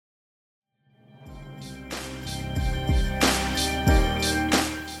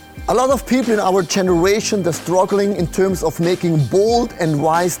A lot of people in our generation, they're struggling in terms of making bold and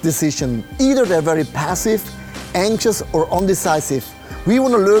wise decisions. Either they're very passive, anxious, or undecisive. We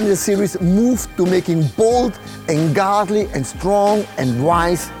want to learn in this series, move to making bold and godly and strong and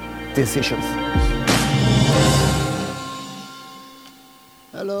wise decisions.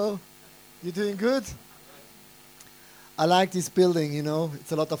 Hello, you doing good? I like this building, you know,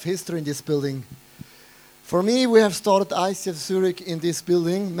 it's a lot of history in this building. For me, we have started ICF Zurich in this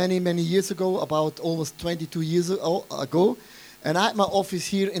building many years ago, about almost 22 years ago. And I had my office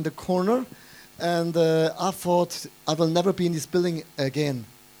here in the corner. And I thought I will never be in this building again.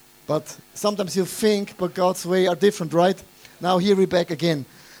 But sometimes you think, but God's way are different, right? Now here we're back again.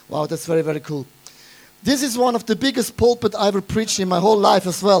 Wow, that's very cool. This is one of the biggest pulpit I ever preached in my whole life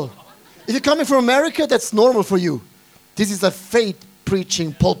as well. If you're coming from America, that's normal for you. This is a faith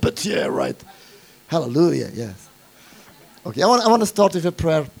preaching pulpit. Yeah, right. Hallelujah, yes. Okay, I want to start with a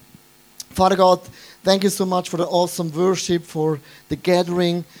prayer. Father God, thank you so much for the awesome worship, for the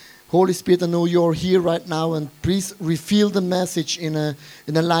gathering. Holy Spirit, I know you're here right now, and please reveal the message in a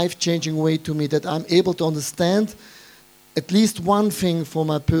life-changing way to me, that I'm able to understand at least one thing for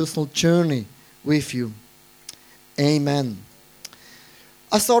my personal journey with you. Amen.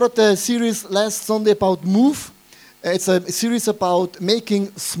 I started a series last Sunday about Move. It's a series about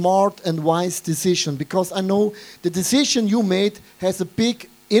making smart and wise decisions, because I know the decision you made has a big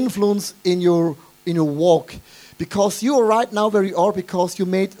influence in your walk. Because you are right now where you are because you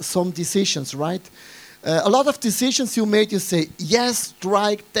made some decisions, right? A lot of decisions you made, you say, yes,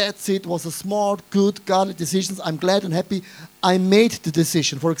 strike, that's it, was a smart, good, godly decisions. I'm glad and happy I made the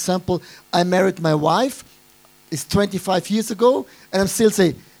decision. For example, I married my wife. It's 25 years ago. And I'm still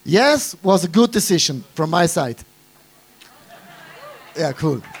saying, yes, was a good decision from my side. Yeah,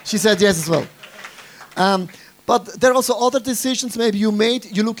 cool. She said yes as well. But there are also other decisions maybe you made.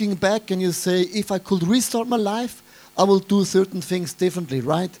 You're looking back and you say, if I could restart my life, I will do certain things differently,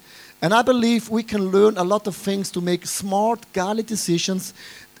 right? And I believe we can learn a lot of things to make smart, godly decisions,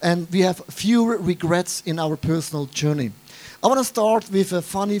 and we have fewer regrets in our personal journey. I want to start with a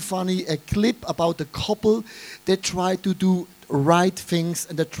funny clip about a couple that try to do right things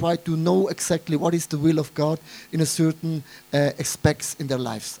and that try to know exactly what is the will of God in a certain aspects in their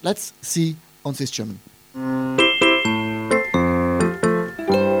lives. Let's see on this German.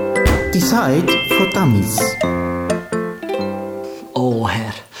 Die Zeit von Dummies. Oh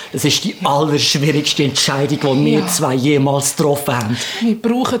Herr, das ist die allerschwierigste Entscheidung, die wir zwei jemals getroffen haben. Wir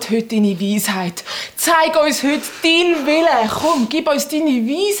brauchen heute deine Weisheit. Zeig uns heute deinen Willen. Komm, gib uns deine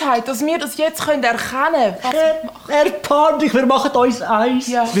Weisheit, dass wir das jetzt erkennen können. Erbarm dich, wir machen uns eins.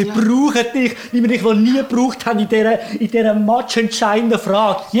 Ja, wir brauchen dich, wie wir dich noch nie gebraucht haben in dieser matchentscheidenden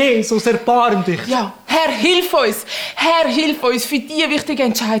Frage. Jesus, erbarm dich. Ja, Herr, hilf uns. Herr, hilf uns für diese wichtige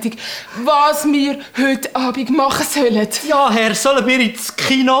Entscheidung, was wir heute Abend machen sollen. Ja, Herr, sollen wir ins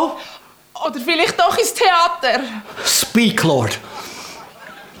Kino? Oder vielleicht doch ins Theater. Speak, Lord.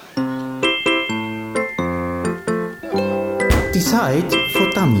 Die Zeit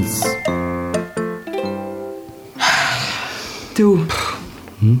von Dummies. Du,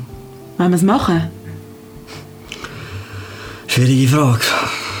 wollen wir es machen? Schwierige Frage.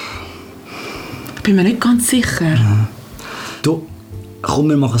 Ich bin mir nicht ganz sicher. Ja. Du, komm,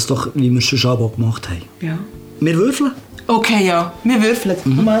 wir machen es doch, wie wir es schon Abend gemacht haben. Ja. Wir würfeln? Okay, ja. Wir würfeln.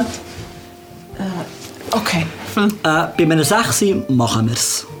 Moment. Okay. Bei einer 6 machen wir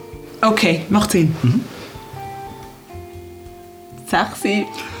es. Okay, macht Sinn. 6.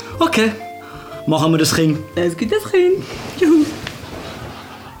 Okay, machen wir das Kind. Es gibt das Kind. Juhu.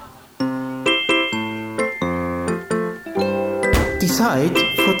 Die Zeit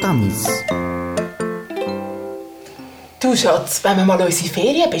von Dummies. Du Schatz, wollen wir mal unsere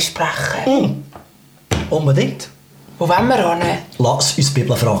Ferien besprechen? Unbedingt. Wo wollen wir hin? Lass uns die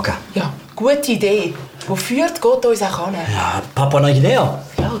Bibel fragen. Ja, gute Idee. Wo führt Gott uns auch hin? Ja, Papa, eine Idee? Ja,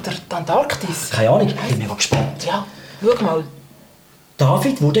 oder die Antarktis. Keine Ahnung, ich bin mega gespannt. Ja, schau mal.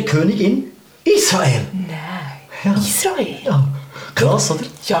 David wurde König in Israel. Nein, Ja. Israel? Ja, krass, oder?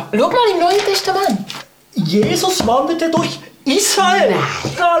 Ja, schau mal im Neuen Testament. Jesus wanderte durch Israel.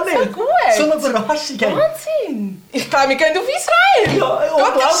 Nein, Gar nicht. so gut. So eine Überraschung. Wahnsinn. Ich glaube, wir gehen auf Israel. Ja,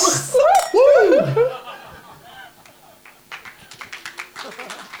 Gott unglaublich. ist so cool.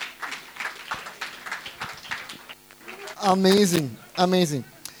 Amazing, amazing.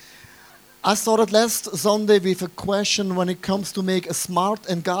 I started last Sunday with a question when it comes to make a smart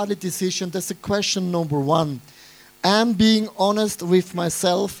and godly decision. That's the question number 1. Am being honest with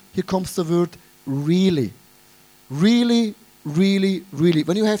myself. Here comes the word really. Really, really, really.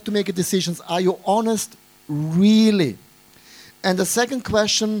 When you have to make a decision, are you honest really? And the second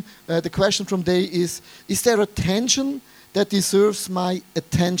question, the question from day is there a tension that deserves my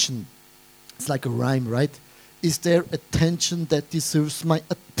attention? It's like a rhyme, right? Is there a tension that deserves my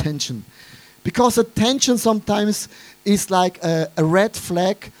attention? Because attention sometimes is like a red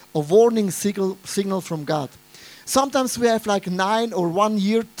flag, a warning signal from God. Sometimes we have like 9 or 1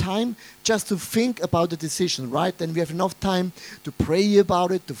 year time just to think about the decision, right? And we have enough time to pray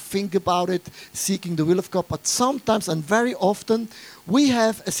about it, to think about it, seeking the will of God. But sometimes, and very often, we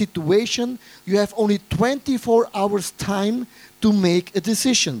have a situation, you have only 24 hours time to make a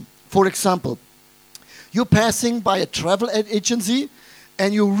decision. For example, you're passing by a travel agency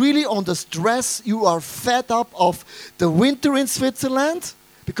and you're really on the stress, you are fed up of the winter in Switzerland,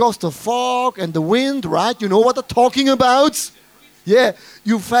 because the fog and the wind, right? You know what I'm talking about? Yeah,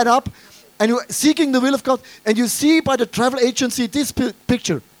 you're fed up and you're seeking the will of God. And you see by the travel agency this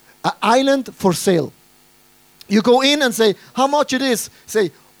picture, an island for sale. You go in and say, how much it is?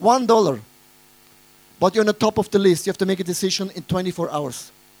 Say, $1. But you're on the top of the list. You have to make a decision in 24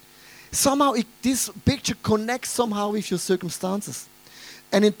 hours. Somehow this picture connects somehow with your circumstances.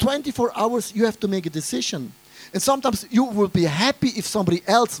 And in 24 hours, you have to make a decision. And sometimes you will be happy if somebody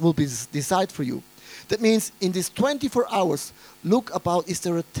else will decide for you. That means in these 24 hours, look about, is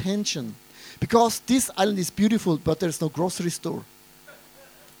there a tension? Because this island is beautiful, but there's no grocery store,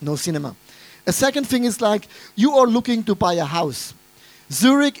 no cinema. A second thing is like, you are looking to buy a house.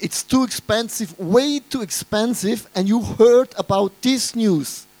 Zurich, it's too expensive, way too expensive, and you heard about this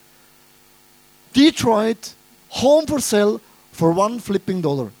news. Detroit, home for sale for $1 flipping.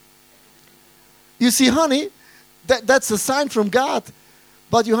 You see, honey, that's a sign from God.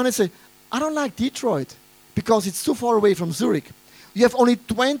 But Johannes say, I don't like Detroit because it's too far away from Zurich. You have only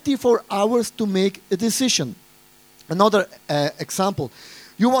 24 hours to make a decision. Another example.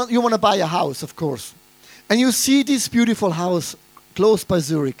 You want to buy a house, of course. And you see this beautiful house close by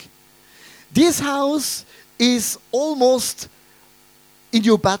Zurich. This house is almost in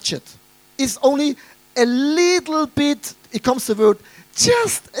your budget. It's only a little bit, it comes the word,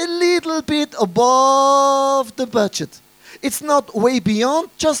 just a little bit above the budget. It's not way beyond,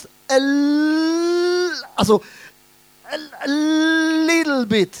 just a little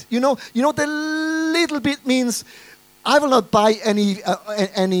bit. You know, the little bit means I will not buy any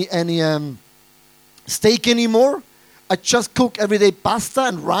steak anymore. I just cook everyday pasta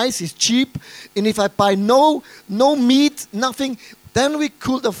and rice is cheap. And if I buy no meat, nothing, then we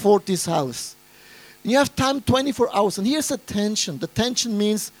could afford this house. You have time 24 hours. And here's the tension. The tension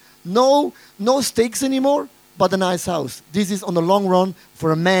means no steaks anymore, but a nice house. This is on the long run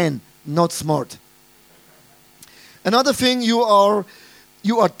for a man, not smart. Another thing, you are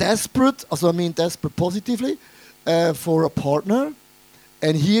desperate, also I mean desperate positively, for a partner.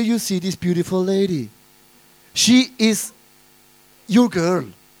 And here you see this beautiful lady. She is your girl.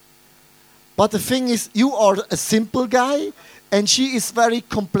 But the thing is, you are a simple guy, and she is very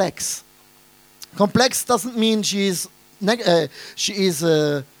complex. Complex doesn't mean she's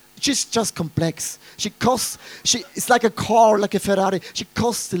just complex. It's like a car, like a Ferrari. She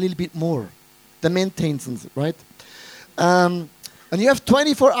costs a little bit more, the maintenance, right? And you have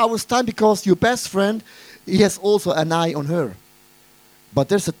 24 hours time because your best friend, he has also an eye on her. But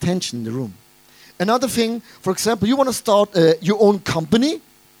there's a tension in the room. Another thing, for example, you want to start your own company.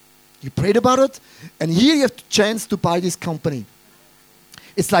 You prayed about it, and here you have the chance to buy this company.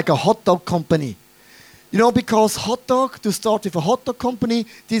 It's like a hot dog company. You know, because to start with a hot dog company,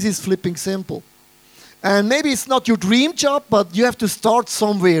 this is flipping simple. And maybe it's not your dream job, but you have to start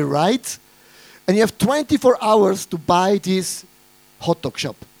somewhere, right? And you have 24 hours to buy this hot dog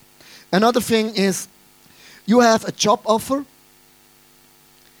shop. Another thing is, you have a job offer,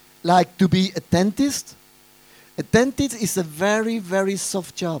 like to be a dentist. A dentist is a very, very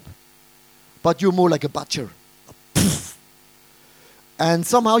soft job, but you're more like a butcher. And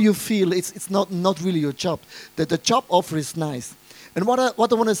somehow you feel it's not really your job. That the job offer is nice. And what I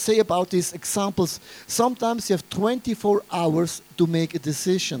want to say about these examples, sometimes you have 24 hours to make a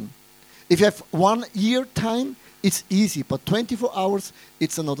decision. If you have 1 year time, it's easy. But 24 hours,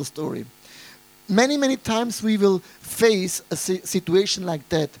 it's another story. Many, many times we will face a situation like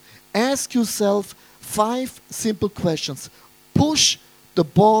that. Ask yourself 5 simple questions. Push the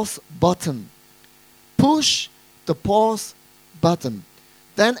pause button. Push the pause button.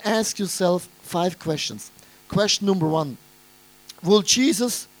 Then ask yourself 5 questions. Question number 1. Will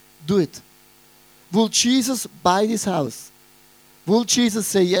Jesus do it? Will Jesus buy this house? Will Jesus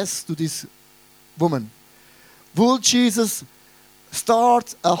say yes to this woman? Will Jesus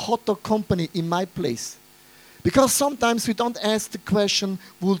start a hot dog company in my place? Because sometimes we don't ask the question,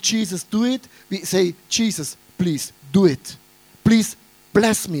 will Jesus do it? We say, Jesus, please do it. please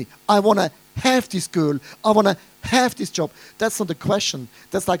bless me. I want to have this girl. I want to have this job. That's not a question.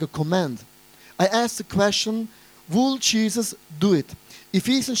 That's like a command. I ask the question, will Jesus do it?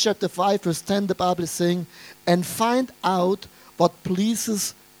 Ephesians chapter 5 verse 10, the Bible is saying, and find out what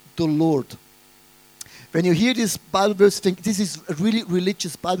pleases the Lord. When you hear this Bible verse, think this is a really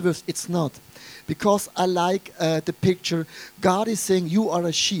religious Bible verse. It's not. Because I like the picture. God is saying you are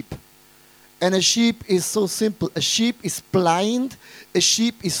a sheep. And a sheep is so simple. A sheep is blind, a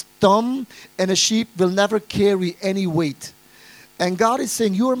sheep is dumb, and a sheep will never carry any weight. And God is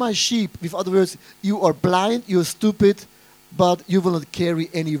saying, you are my sheep. With other words, you are blind, you are stupid, but you will not carry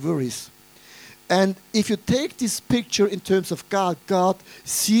any worries. And if you take this picture in terms of God, God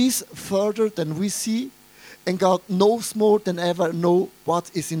sees further than we see, and God knows more than ever know what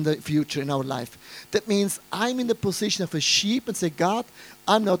is in the future in our life. That means I'm in the position of a sheep and say, God,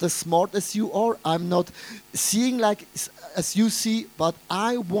 I'm not as smart as you are. I'm not seeing like as you see, but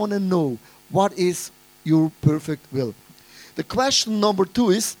I want to know what is your perfect will. The question number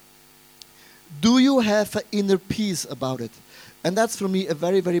 2 is, do you have an inner peace about it? And that's for me a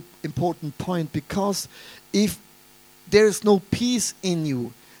very, very important point, because if there is no peace in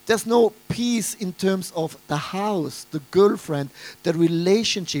you, there's no peace in terms of the house, the girlfriend, the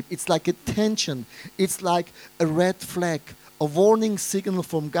relationship. It's like a tension. It's like a red flag, a warning signal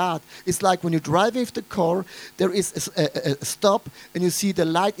from God. It's like when you're driving with the car, there is a stop, and you see the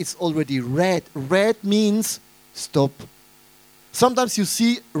light is already red. Red means stop. Sometimes you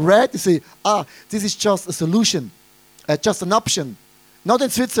see red, you say, this is just a solution, just an option. Not in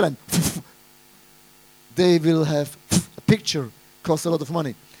Switzerland. They will have a picture, costs a lot of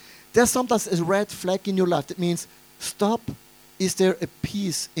money. There's sometimes a red flag in your life. That means, stop. Is there a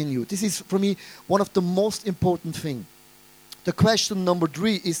peace in you? This is, for me, one of the most important things. The question number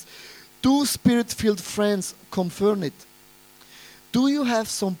 3 is, do spirit-filled friends confirm it? Do you have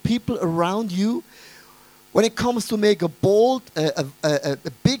some people around you, when it comes to make a bold, a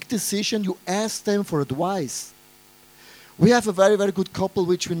big decision, you ask them for advice? We have a very, very good couple,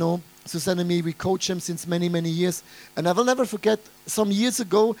 which we know, Susanne and me, we coach them since many, many years. And I will never forget, some years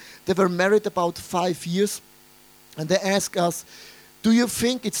ago, they were married about 5 years. And they asked us, do you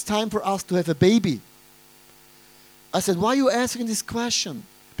think it's time for us to have a baby? I said, why are you asking this question?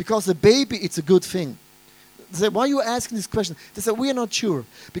 Because a baby, it's a good thing. They said, why are you asking this question? They said, we are not sure.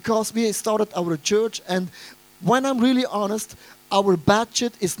 Because we started our church, and when I'm really honest, our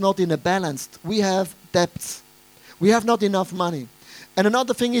budget is not in a balance. We have debts. We have not enough money. And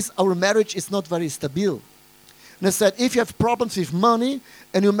another thing is, our marriage is not very stable. And I said, if you have problems with money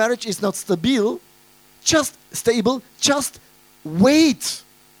and your marriage is not stable, just wait.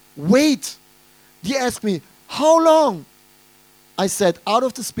 Wait. He asked me, how long? I said, out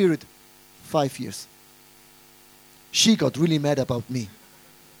of the Spirit, 5 years. She got really mad about me.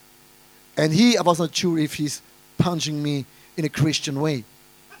 And I was not sure if he's punching me in a Christian way.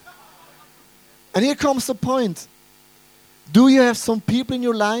 And here comes the point. Do you have some people in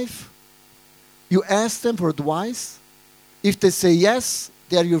your life? You ask them for advice. If they say yes,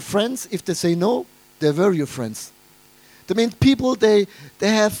 they are your friends. If they say no, they were your friends. That means people, they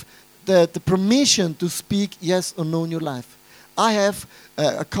have the permission to speak yes or no in your life. I have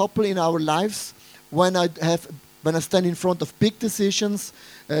a couple in our lives when I stand in front of big decisions.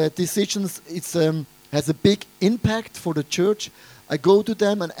 It's has a big impact for the church. I go to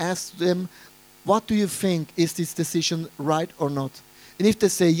them and ask them, what do you think? Is this decision right or not? And if they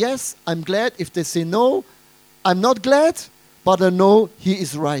say yes, I'm glad. If they say no, I'm not glad, but I know he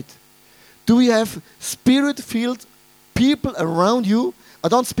is right. Do we have spirit-filled people around you? I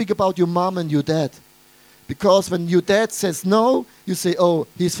don't speak about your mom and your dad. Because when your dad says no, you say, oh,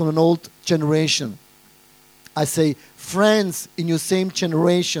 he's from an old generation. I say, friends in your same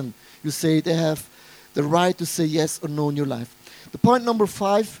generation, you say they have the right to say yes or no in your life. The point number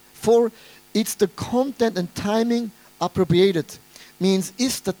 4, it's the content and timing appropriated. Means,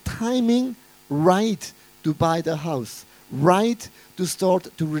 is the timing right to buy the house? Right to start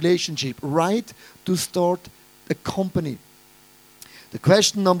the relationship? Right to start a company? The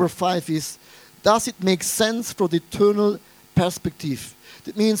question number 5 is, does it make sense for the eternal perspective?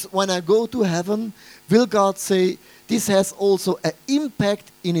 That means when I go to heaven, will God say, this has also an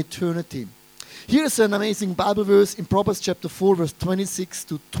impact in eternity? Here's an amazing Bible verse in Proverbs chapter 4, verse 26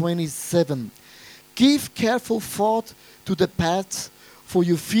 to 27. Give careful thought to the paths for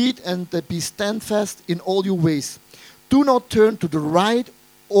your feet, and be steadfast in all your ways. Do not turn to the right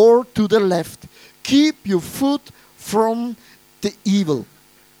or to the left. Keep your foot from the evil.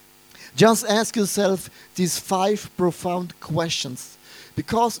 Just ask yourself these 5 profound questions.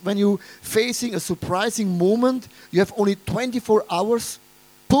 Because when you're facing a surprising moment, you have only 24 hours.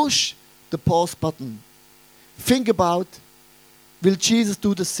 Push the pause button. Think about, will Jesus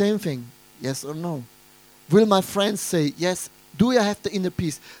do the same thing? Yes or no? Will my friends say, yes? Do I have the inner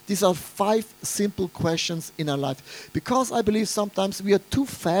peace? These are 5 simple questions in our life. Because I believe sometimes we are too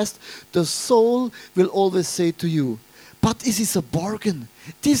fast, the soul will always say to you, but this is a bargain.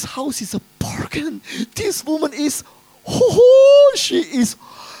 This house is a bargain. This woman is, she is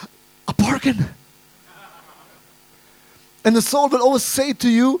a bargain. And the soul will always say to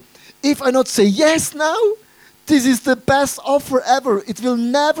you, if I not say yes now, this is the best offer ever. It will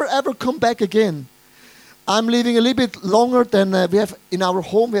never ever come back again. I'm living a little bit longer than we have in our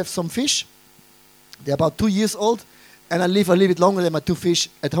home. We have some fish. They're about 2 years old. And I live a little bit longer than my 2 fish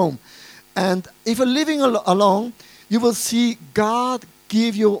at home. And if you're living along, you will see God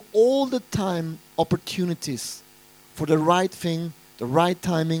give you all the time opportunities for the right thing, the right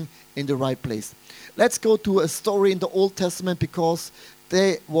timing, in the right place. Let's go to a story in the Old Testament, because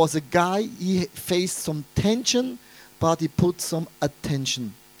there was a guy, he faced some tension, but he put some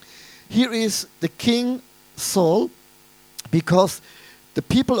attention. Here is the king Saul, because the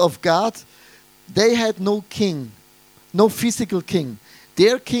people of God, they had no king, no physical king.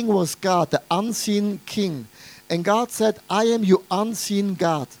 Their king was God, the unseen king. And God said, I am your unseen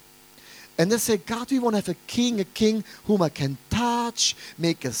God. And they said, God, we want to have a king whom I can touch,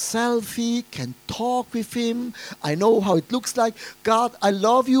 make a selfie, can talk with him. I know how it looks like. God, I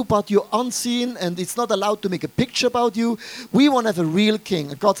love you, but you're unseen and it's not allowed to make a picture about you. We want to have a real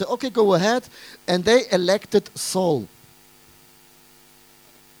king. And God said, okay, go ahead. And they elected Saul.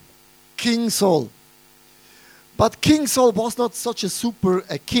 King Saul. But King Saul was not such a super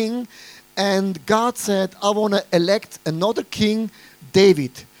king. And God said, I want to elect another king,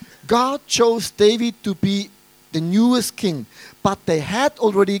 David. God chose David to be the newest king. But they had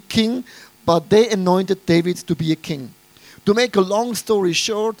already a king, but they anointed David to be a king. To make a long story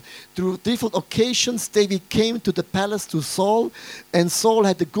short, through different occasions, David came to the palace to Saul, and Saul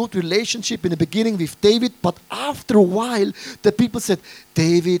had a good relationship in the beginning with David, but after a while, the people said,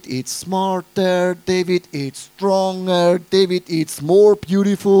 David is smarter, David is stronger, David is more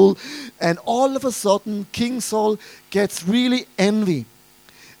beautiful, and all of a sudden, King Saul gets really envy.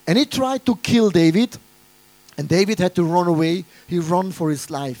 And he tried to kill David, and David had to run away. He ran for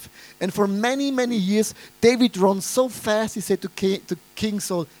his life. And for many, many years, David ran so fast, he said to King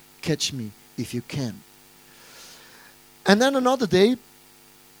Saul, catch me if you can. And then another day,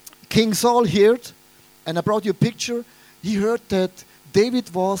 King Saul heard, and I brought you a picture, he heard that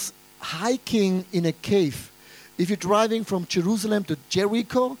David was hiking in a cave. If you're driving from Jerusalem to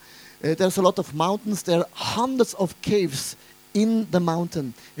Jericho, there's a lot of mountains. There are hundreds of caves in the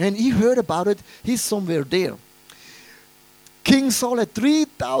mountain. And he heard about it. He's somewhere there. King Saul had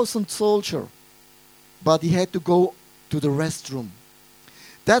 3,000 soldiers, but he had to go to the restroom.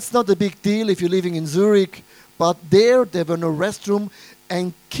 That's not a big deal if you're living in Zurich, but there were no restroom,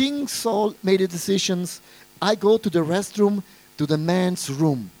 and King Saul made a decision, I go to the restroom, to the man's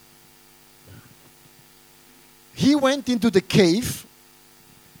room. He went into the cave.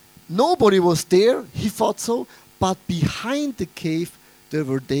 Nobody was there, he thought so, but behind the cave there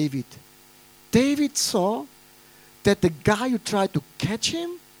were David. David saw that the guy who tried to catch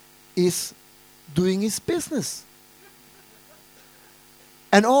him is doing his business.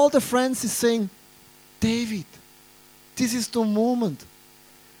 And all the friends is saying, David, this is the moment.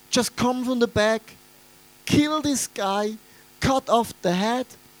 Just come from the back, kill this guy, cut off the head,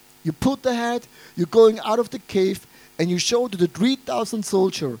 you put the head, you're going out of the cave, and you show to the 3,000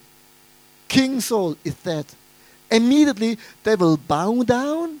 soldiers, King Saul is dead. Immediately they will bow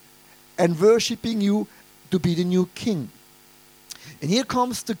down and worshiping you to be the new king. And here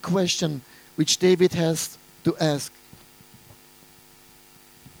comes the question which David has to ask.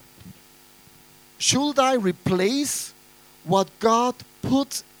 Should I replace what God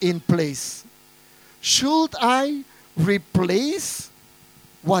put in place? Should I replace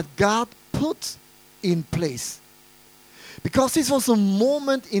what God put in place? Because this was a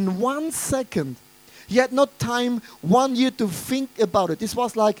moment in 1 second. He had not time 1 year to think about it. This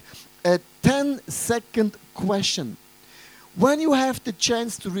was like a 10-second question. When you have the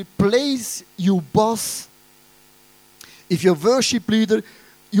chance to replace your boss, if you're a worship leader,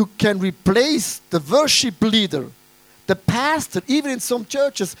 you can replace the worship leader, the pastor. Even in some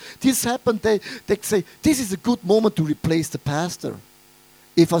churches, this happened. They say, this is a good moment to replace the pastor.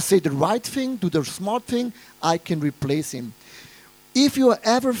 If I say the right thing, do the smart thing, I can replace him. If you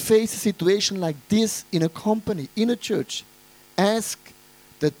ever face a situation like this in a company, in a church, ask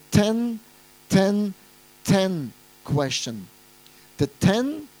the 10-10-10 question. The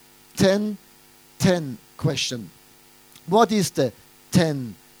 10, 10, 10 question. What is the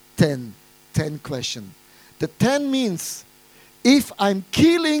 10, 10, 10 question? The 10 means, if I'm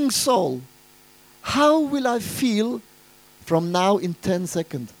killing Saul, how will I feel from now in 10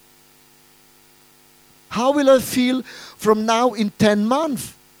 seconds? How will I feel from now in 10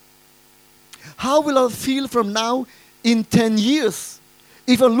 months? How will I feel from now in 10 years?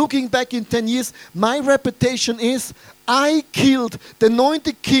 If I'm looking back in 10 years, my reputation is I killed the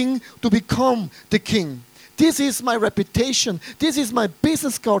anointed king to become the king. This is my reputation. This is my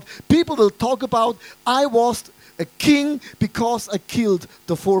business card. People will talk about I was a king because I killed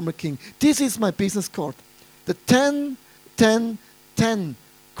the former king. This is my business card. The 10, 10, 10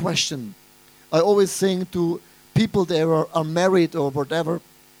 question. I always sing to people that are married or whatever,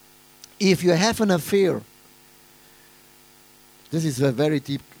 if you have an affair, this is a very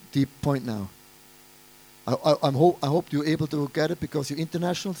deep point now. I hope you're able to get it because you're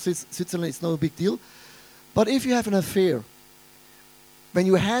international. Switzerland is no big deal. But if you have an affair, when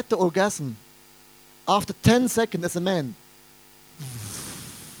you had the orgasm, after 10 seconds as a man,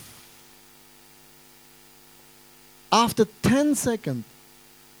 after 10 seconds,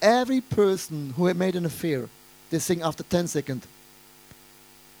 every person who had made an affair, they sing after 10 seconds,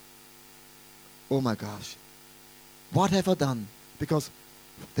 oh my gosh, what have I done? Because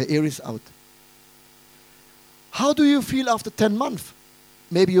the air is out. How do you feel after 10 months?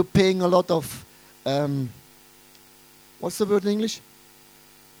 Maybe you're paying a lot of, what's the word in English?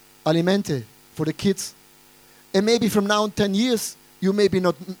 Alimente for the kids. And maybe from now on 10 years, you may be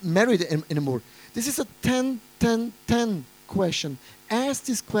not married anymore. This is a 10, 10, 10 question. Ask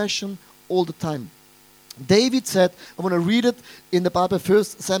this question all the time. David said, I want to read it in the Bible, 1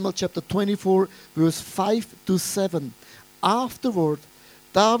 Samuel chapter 24, verse 5 to 7. Afterward,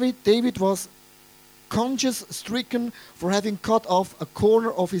 David was conscience-stricken for having cut off a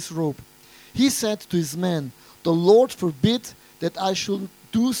corner of his robe. He said to his men, the Lord forbid that I should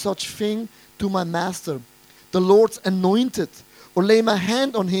do such thing to my master, the Lord's anointed, or lay my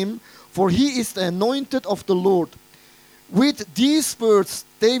hand on him, for he is the anointed of the Lord. With these words,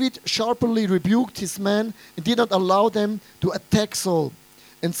 David sharply rebuked his men and did not allow them to attack Saul.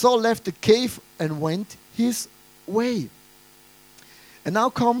 And Saul left the cave and went his way. And now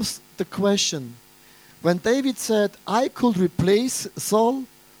comes the question. When David said, I could replace Saul,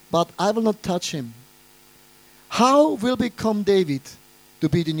 but I will not touch him, how will become David to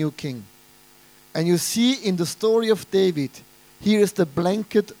be the new king? And you see in the story of David, here is the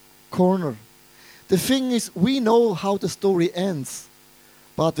blanket corner. The thing is, we know how the story ends.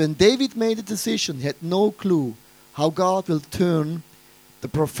 But when David made a decision, he had no clue how God will turn the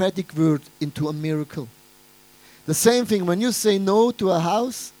prophetic word into a miracle. The same thing, when you say no to a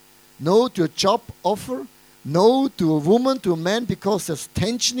house, no to a job offer, no to a woman, to a man, because there's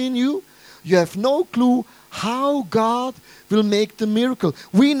tension in you, you have no clue how God will make the miracle.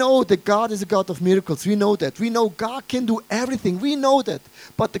 We know that God is a God of miracles. We know that. We know God can do everything. We know that.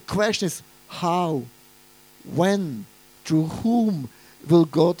 But the question is, how? When? Through whom will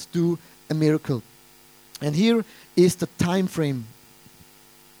God do a miracle? And here is the time frame.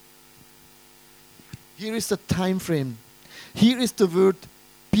 Here is the time frame. Here is the word,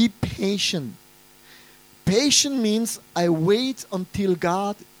 be patient. Patient means I wait until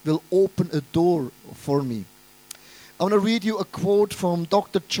God will open a door for me. I want to read you a quote from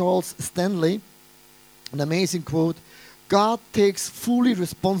Dr. Charles Stanley, an amazing quote. God takes fully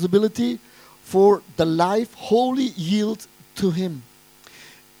responsibility for the life wholly yield to him.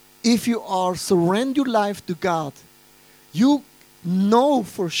 If you are surrender your life to God, you know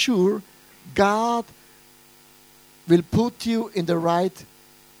for sure God will put you in the right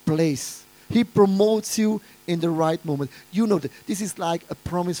place. He promotes you in the right moment. You know that this is like a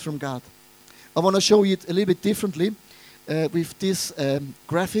promise from God. I want to show you it a little bit differently with this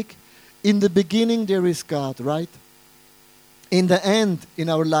graphic. In the beginning there is God, right? In the end, in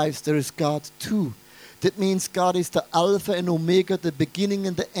our lives, there is God too. That means God is the Alpha and Omega, the beginning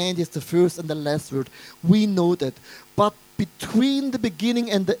and the end is the first and the last word. We know that. But between the beginning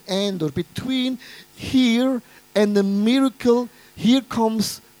and the end, or between here and the miracle, here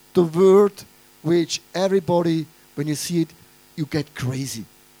comes the word which everybody, when you see it, you get crazy.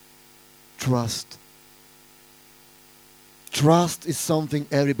 Trust. Trust is something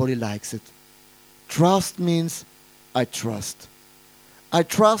everybody likes it. Trust means I trust. I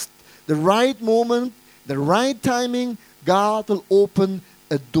trust the right moment, the right timing, God will open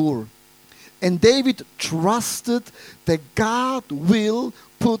a door. And David trusted that God will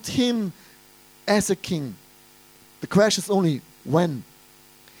put him as a king. The question is only when.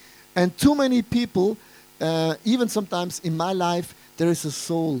 And too many people, even sometimes in my life, there is a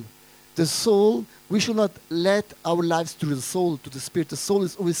soul. The soul, we should not let our lives to the soul, to the spirit. The soul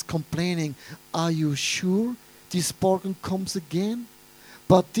is always complaining. Are you sure this bargain comes again?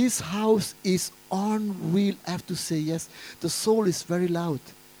 But this house is unreal. I have to say yes. The soul is very loud.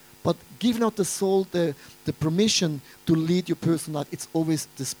 But give not the soul the permission to lead your personal life. It's always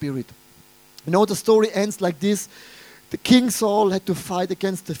the spirit. You know, the story ends like this. The King Saul had to fight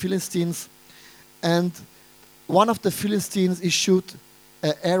against the Philistines. And one of the Philistines, he shoot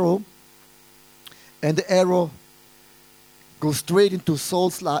an arrow. And the arrow goes straight into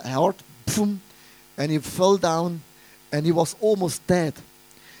Saul's heart. Boom, and he fell down. And he was almost dead.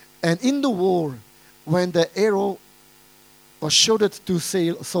 And in the war, when the arrow was shot to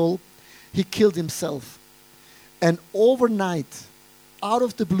Saul, he killed himself. And overnight, out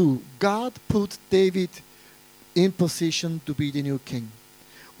of the blue, God put David in position to be the new king.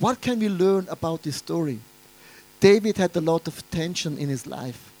 What can we learn about this story? David had a lot of tension in his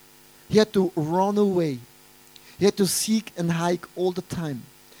life. He had to run away. He had to seek and hike all the time.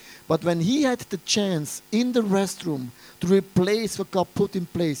 But when he had the chance in the restroom to replace what God put in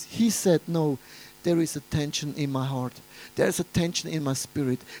place, he said, no, there is a tension in my heart. There's a tension in my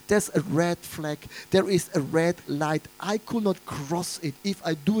spirit. There's a red flag. There is a red light. I could not cross it. If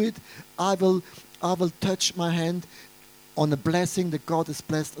I do it, I will touch my hand on a blessing that God has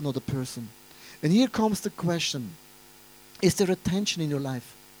blessed another person. And here comes the question. Is there a tension in your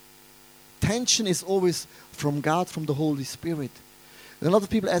life? Tension is always from God, from the Holy Spirit. And a lot of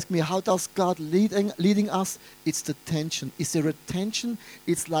people ask me, how does God leading us? It's the tension. Is there a tension?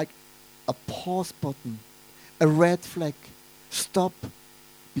 It's like a pause button, a red flag. Stop,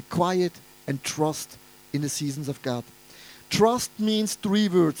 be quiet, and trust in the seasons of God. Trust means 3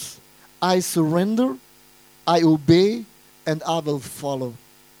 words. I surrender, I obey, and I will follow.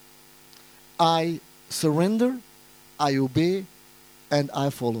 I surrender, I obey, and I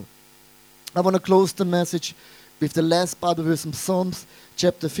follow. I want to close the message with the last Bible verse from Psalms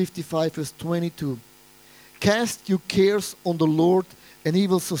chapter 55, verse 22. Cast your cares on the Lord, and He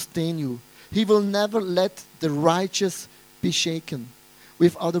will sustain you. He will never let the righteous be shaken.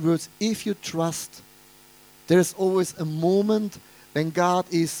 With other words, if you trust, there is always a moment when God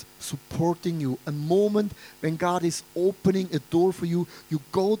is supporting you, a moment when God is opening a door for you. You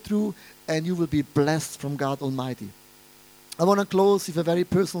go through and you will be blessed from God Almighty. I want to close with a very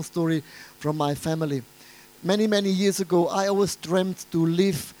personal story from my family. Many, many years ago, I always dreamt to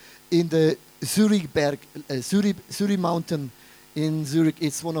live in the Zurich mountain in Zurich.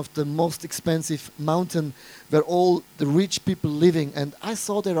 It's one of the most expensive mountains where all the rich people living. And I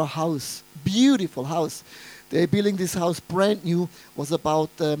saw there a house, beautiful house. They're building this house brand new, was about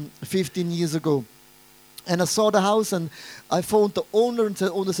 15 years ago. And I saw the house and I phoned the owner and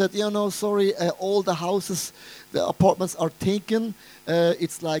the owner said, sorry, all the houses, the apartments are taken.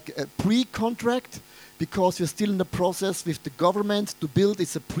 It's like a pre-contract because we're still in the process with the government to build.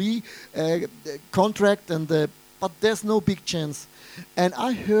 It's a pre-contract, but there's no big chance. And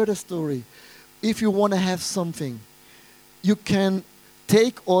I heard a story. If you want to have something, you can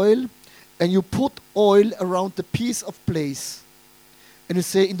take oil and you put oil around the piece of place. And you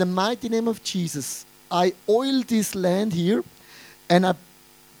say, in the mighty name of Jesus, I oil this land here, and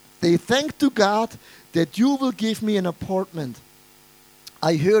they thank to God that you will give me an apartment.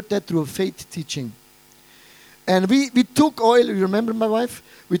 I heard that through a faith teaching. And we took oil, you remember my wife?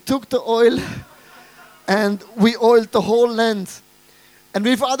 We took the oil and we oiled the whole land. And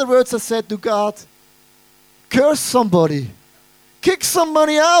with other words, I said to God, curse somebody. Kick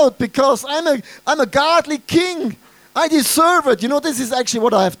somebody out because I'm a godly king. I deserve it. This is actually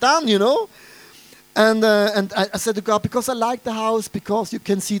what I have done, And I said to God, because I like the house, because you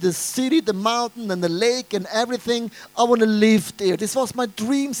can see the city, the mountain, and the lake, and everything, I want to live there. This was my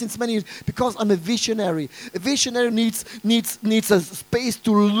dream since many years, because I'm a visionary. A visionary needs a space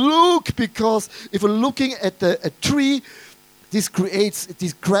to look, because if we're looking at a tree, this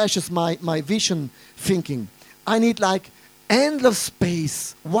crashes my vision thinking. I need like endless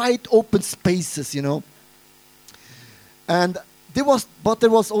space, wide open spaces, And there was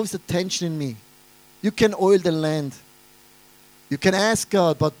always a tension in me. You can oil the land. You can ask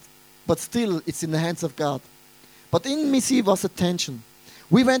God, but still it's in the hands of God. But in me was a tension.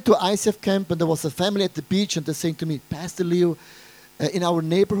 We went to ICF camp and there was a family at the beach and they're saying to me, Pastor Leo, in our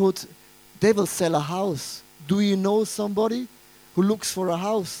neighborhood, they will sell a house. Do you know somebody who looks for a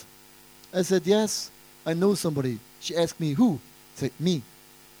house? I said, yes, I know somebody. She asked me, who? I said, me.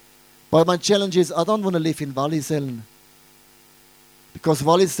 But my challenge is, I don't want to live in Wallisellen. Because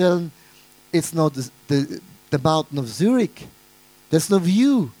Wallisellen, it's not the mountain of Zurich. There's no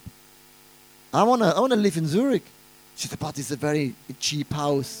view. I wanna live in Zurich. She said, but it's a very cheap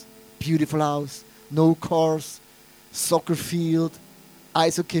house, beautiful house, no cars, soccer field,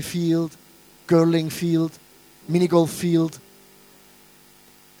 ice hockey field, curling field, mini golf field.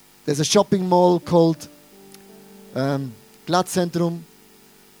 There's a shopping mall called Glattzentrum.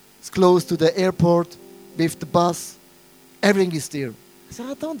 It's close to the airport with the bus. Everything is there. I said,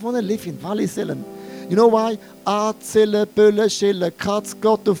 I don't want to live in Wallisellen. You know why? Zelle, Bölle, Schelle, Katz,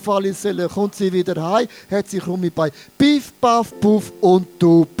 Gott auf Wallisellen, kommt sie wieder heim, hat sich um mich bei Piff, Paff, Puff und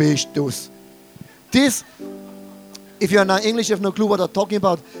du bist dus. This, if you're not English, you have no clue what I'm talking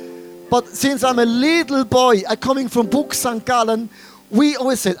about. But since I'm a little boy, I'm coming from Buch St. Gallen, we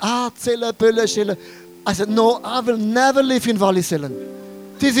always said, Zelle, Bölle, Schelle. I said, no, I will never live in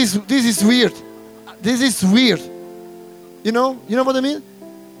Wallisellen. This is weird. This is weird. You know what I mean?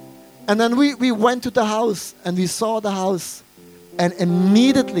 And then we went to the house and we saw the house and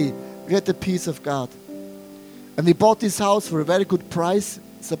immediately we had the peace of God. And we bought this house for a very good price.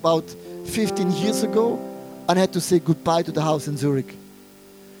 It's about 15 years ago. And I had to say goodbye to the house in Zurich.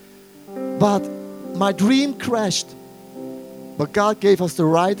 But my dream crashed. But God gave us the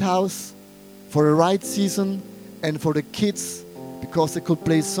right house for the right season and for the kids because they could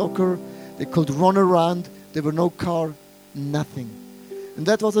play soccer, they could run around, there were no car, nothing. And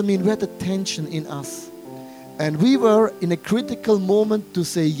that was, we had a tension in us. And we were in a critical moment to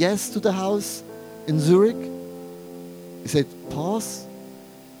say yes to the house in Zurich. We said, pause,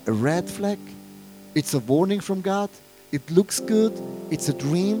 a red flag. It's a warning from God. It looks good. It's a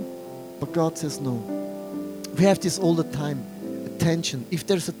dream. But God says no. We have this all the time. Attention. If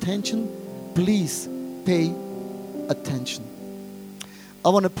there's attention, please pay attention. I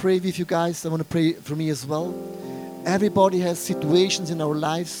want to pray with you guys. I want to pray for me as well. Everybody has situations in our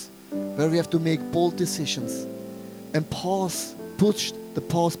lives where we have to make bold decisions. And pause, push the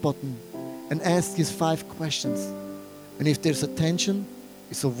pause button and ask these 5 questions. And if there's attention,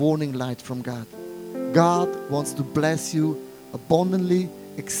 it's a warning light from God. God wants to bless you abundantly,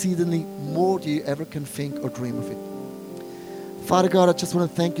 exceedingly, more than you ever can think or dream of it. Father God, I just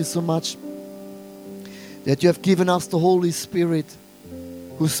want to thank you so much that you have given us the Holy Spirit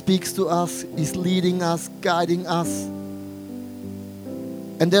who speaks to us, is leading us, guiding us.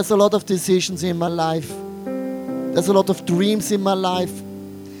 And there's a lot of decisions in my life. There's a lot of dreams in my life.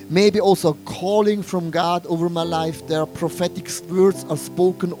 Maybe also a calling from God over my life. There are prophetic words are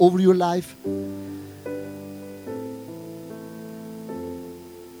spoken over your life.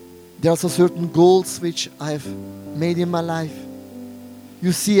 There are certain goals which I have made in my life.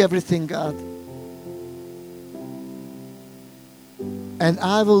 You see everything, God. And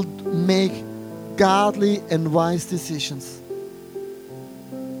I will make godly and wise decisions.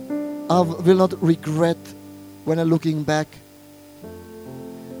 I will not regret when I'm looking back.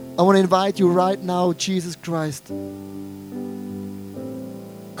 I want to invite you right now, Jesus Christ.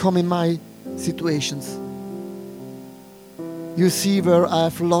 Come in my situations. You see where I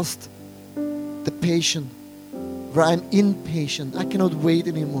have lost the patience, where I'm impatient. I cannot wait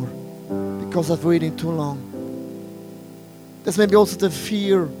anymore because I've waited too long. There's maybe also the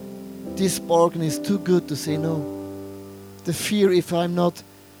fear this bargain is too good to say no. The fear if I'm not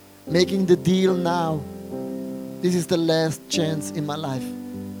making the deal now, this is the last chance in my life.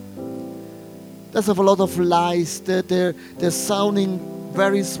 There's a lot of lies. They're sounding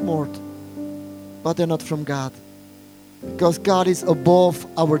very smart, but they're not from God. Because God is above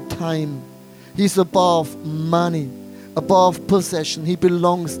our time. He's above money, above possession. He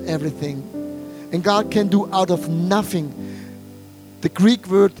belongs everything. And God can do out of nothing. The Greek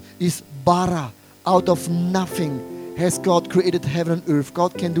word is bara. Out of nothing has God created heaven and earth.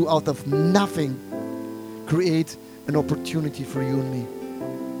 God can do out of nothing create an opportunity for you and me.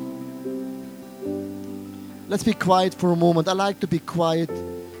 Let's be quiet for a moment. I like to be quiet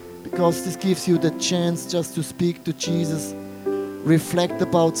because this gives you the chance just to speak to Jesus, reflect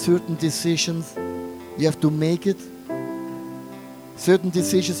about certain decisions. You have to make it. Certain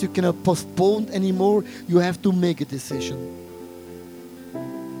decisions you cannot postpone anymore. You have to make a decision.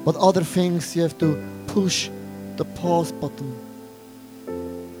 But other things you have to push the pause button.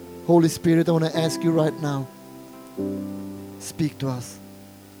 Holy Spirit, I want to ask you right now, speak to us.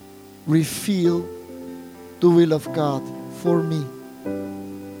 Reveal the will of God for me.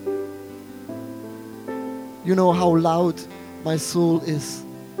 You know how loud my soul is,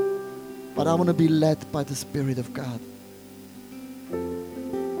 but I want to be led by the Spirit of God.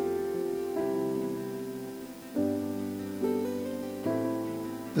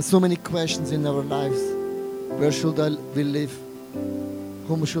 There's so many questions in our lives. Where should we live?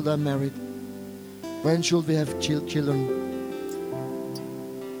 Whom should I marry? When should we have children?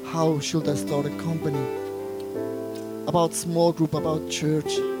 How should I start a company? about small group, about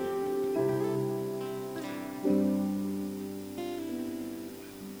church.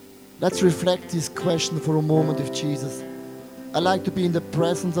 Let's reflect this question for a moment with Jesus. I like to be in the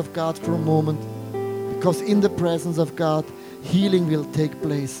presence of God for a moment, because in the presence of God, healing will take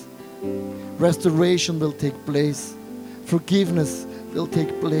place. Restoration will take place. Forgiveness will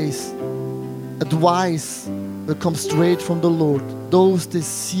take place. Advice will come straight from the Lord. Those that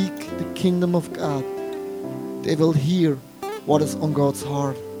seek the kingdom of God, they will hear what is on God's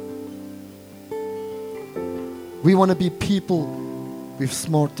heart. We want to be people with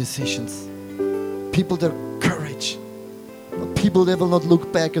smart decisions. People that have courage. People that will not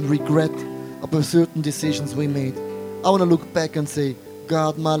look back and regret about certain decisions we made. I want to look back and say,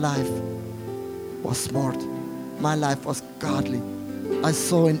 God, my life was smart. My life was godly. I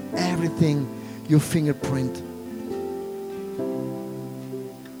saw in everything your fingerprint.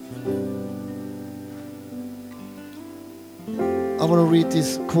 I want to read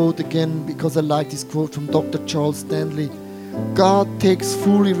this quote again because I like this quote from Dr. Charles Stanley. God takes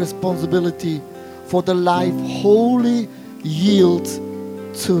fully responsibility for the life wholly yield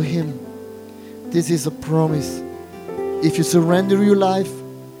to Him. This is a promise. If you surrender your life,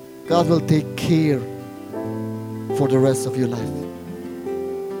 God will take care for the rest of your life.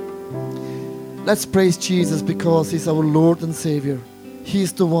 Let's praise Jesus because He's our Lord and Savior.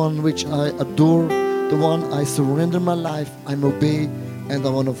 He's the one which I adore, the one I surrender my life, I obey, and I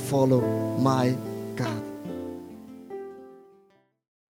want to follow my